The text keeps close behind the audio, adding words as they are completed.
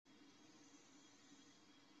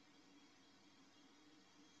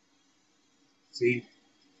See,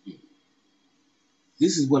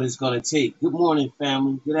 this is what it's going to take. Good morning,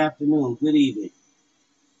 family. Good afternoon. Good evening.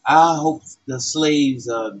 I hope the slaves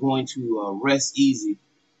are going to rest easy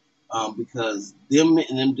because them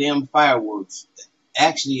and them damn fireworks.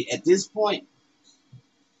 Actually, at this point,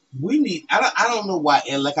 we need. I don't know why.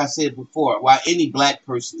 And like I said before, why any black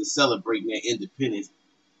person is celebrating their independence.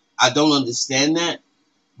 I don't understand that.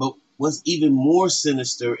 But what's even more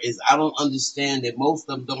sinister is I don't understand that most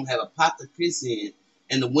of them don't have a pot to piss in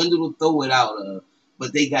and the window to throw it out of.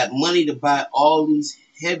 But they got money to buy all these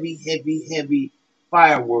heavy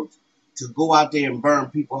fireworks to go out there and burn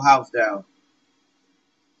people's house down.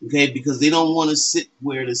 Okay, because they don't want to sit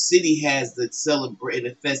where the city has the celebrate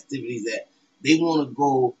the festivities at. They want to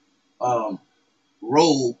go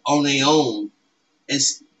roll on their own and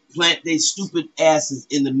plant their stupid asses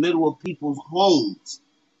in the middle of people's homes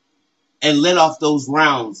and let off those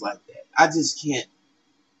rounds like that. I just can't,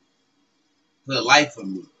 for the life of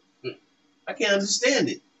me. I can't understand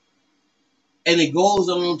it. And it goes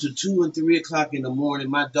on to 2 and 3 o'clock in the morning.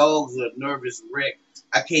 My dogs are a nervous wreck.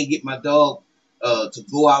 I can't get my dog to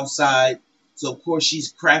go outside. So, of course,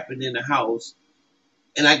 she's crapping in the house.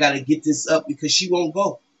 And I got to get this up because she won't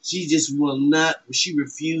go. She just will not. She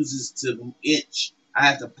refuses to inch. I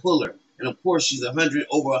have to pull her. And, of course, she's over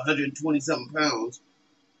 120-something pounds.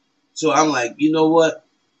 So I'm like, you know what?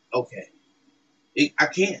 Okay. I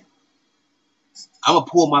can't. I'm going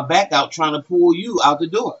to pull my back out trying to pull you out the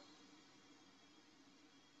door.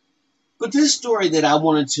 But this story that I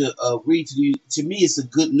wanted to read to you, to me, it's a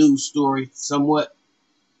good news story somewhat.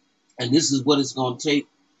 And this is what it's going to take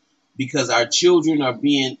because our children are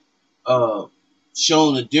being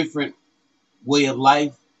shown a different way of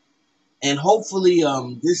life. And hopefully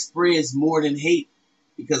this spreads more than hate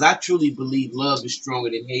because I truly believe love is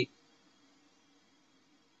stronger than hate.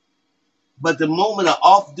 But the moment an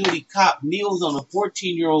off-duty cop kneels on a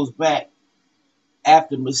 14-year-old's back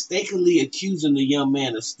after mistakenly accusing the young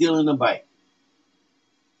man of stealing a bike.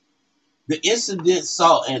 The incident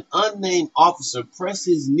saw an unnamed officer press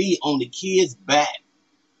his knee on the kid's back.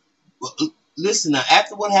 Listen now,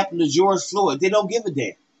 after what happened to George Floyd, they don't give a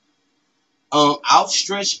damn.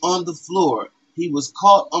 Outstretched on the floor, he was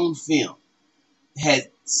caught on film, had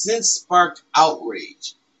since sparked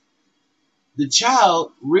outrage. The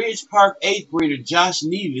child, Ridge Park 8th grader Josh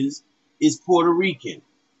Neves, is Puerto Rican,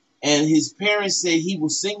 and his parents say he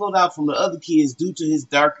was singled out from the other kids due to his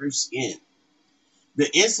darker skin.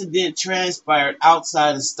 The incident transpired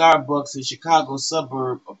outside a Starbucks in Chicago's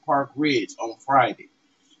suburb of Park Ridge on Friday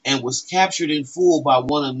and was captured in full by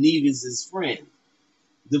one of Neves' friends.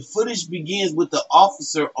 The footage begins with the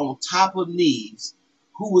officer on top of Neves,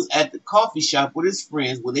 who was at the coffee shop with his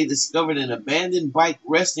friends when they discovered an abandoned bike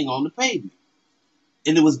resting on the pavement,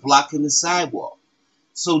 and it was blocking the sidewalk.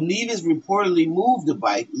 So Neves reportedly moved the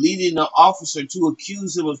bike, leading the officer to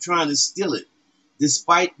accuse him of trying to steal it,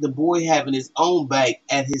 despite the boy having his own bike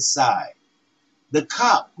at his side. The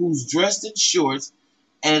cop, who's dressed in shorts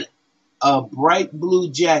and a bright blue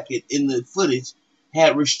jacket in the footage,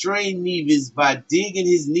 had restrained Neves by digging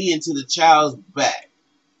his knee into the child's back.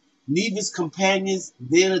 Neves' companions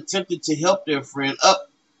then attempted to help their friend up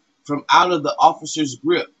from out of the officer's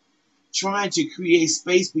grip, trying to create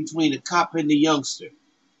space between the cop and the youngster.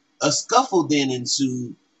 A scuffle then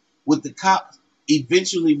ensued, with the cop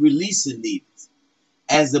eventually releasing Neves,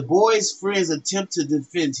 as the boy's friends attempt to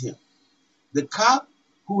defend him. The cop,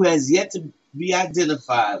 who has yet to be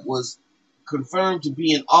identified, was confirmed to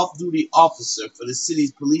be an off-duty officer for the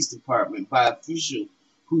city's police department by an official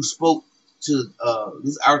who spoke to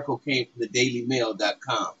this article came from the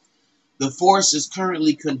dailymail.com. The force is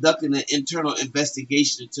currently conducting an internal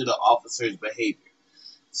investigation into the officer's behavior.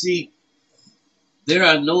 See, there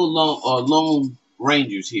are no lone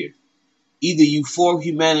rangers here. Either you for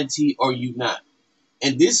humanity or you not.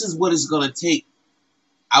 And this is what it's going to take.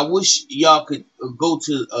 I wish y'all could go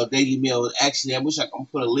to Daily Mail. Actually, I wish I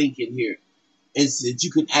could put a link in here and so that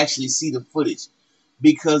you can actually see the footage.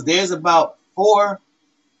 Because there's about 4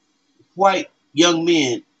 white young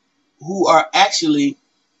men who are actually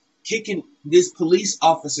kicking this police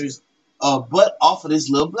officer's butt off of this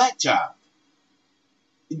little black child.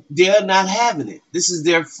 They're not having it. This is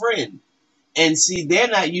their friend. And see, they're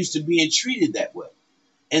not used to being treated that way.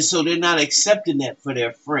 And so they're not accepting that for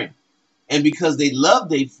their friend. And because they love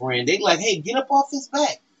their friend, they like, hey, get up off his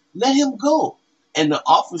back. Let him go. And the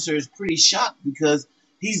officer is pretty shocked because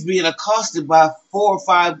he's being accosted by 4 or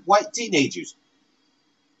 5 white teenagers.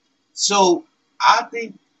 So I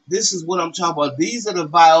think this is what I'm talking about. These are the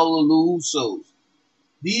Viola Usos.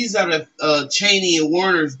 These are the Cheney and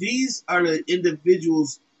Warners. These are the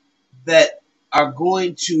individuals that are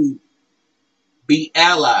going to Be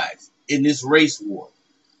allies in this race war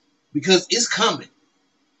because it's coming.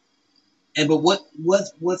 And but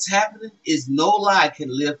what's happening is no lie can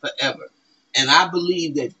live forever. And I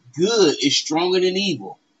believe that good is stronger than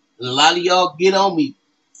evil. And a lot of y'all get on me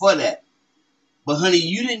for that. But honey,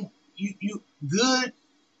 you good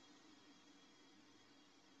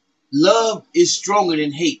love is stronger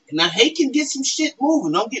than hate. Now hate can get some shit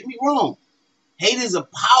moving, don't get me wrong. Hate is a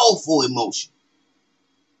powerful emotion.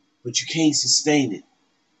 But you can't sustain it.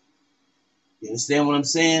 You understand what I'm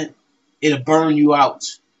saying? It'll burn you out.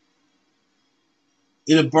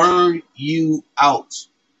 It'll burn you out.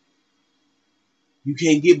 You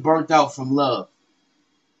can't get burnt out from love.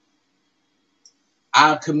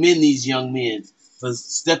 I commend these young men for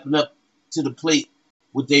stepping up to the plate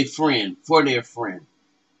with their friend, for their friend,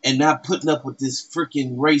 and not putting up with this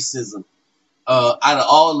freaking racism. Out of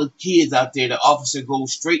all the kids out there, the officer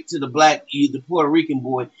goes straight to the Puerto Rican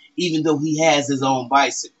boy, even though he has his own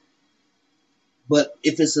bicycle. But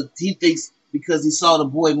if he thinks because he saw the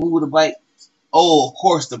boy move the bike, oh, of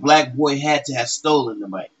course the black boy had to have stolen the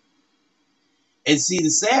bike. And see, the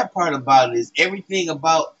sad part about it is everything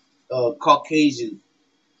about Caucasian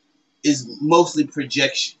is mostly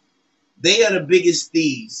projection. They are the biggest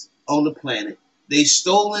thieves on the planet. They've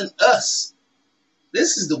stolen us.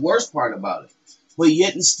 This is the worst part about it. But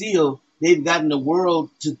yet and still, they've gotten the world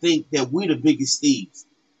to think that we're the biggest thieves.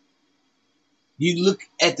 You look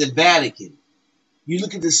at the Vatican. You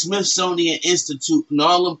look at the Smithsonian Institute and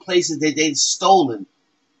all them places that they've stolen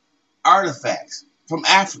artifacts from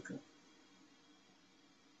Africa.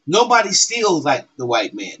 Nobody steals like the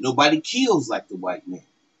white man. Nobody kills like the white man.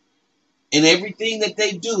 And everything that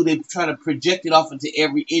they do, they try to project it off into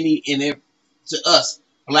to us,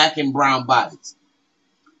 black and brown bodies.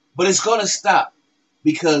 But it's going to stop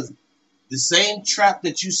because the same trap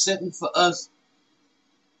that you setting for us,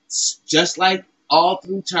 just like all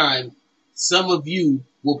through time, some of you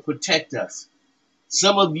will protect us.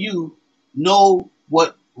 Some of you know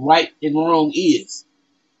what right and wrong is,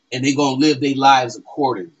 and they're going to live their lives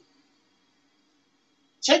accordingly.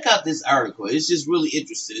 Check out this article. It's just really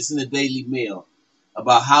interesting. It's in the Daily Mail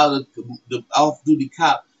about how the off-duty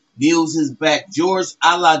cop kneels his back,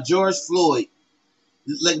 a la George Floyd.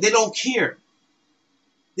 Like, they don't care.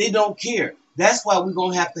 They don't care. That's why we're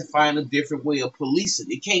going to have to find a different way of policing.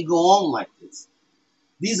 It can't go on like this.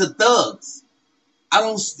 These are thugs.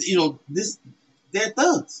 They're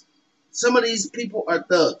thugs. Some of these people are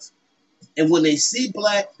thugs. And when they see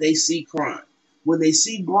black, they see crime. When they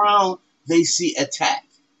see brown, they see attack.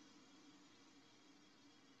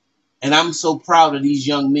 And I'm so proud of these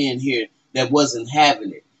young men here that wasn't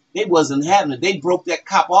having it. They wasn't having it. They broke that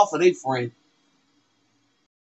cop off of their friend.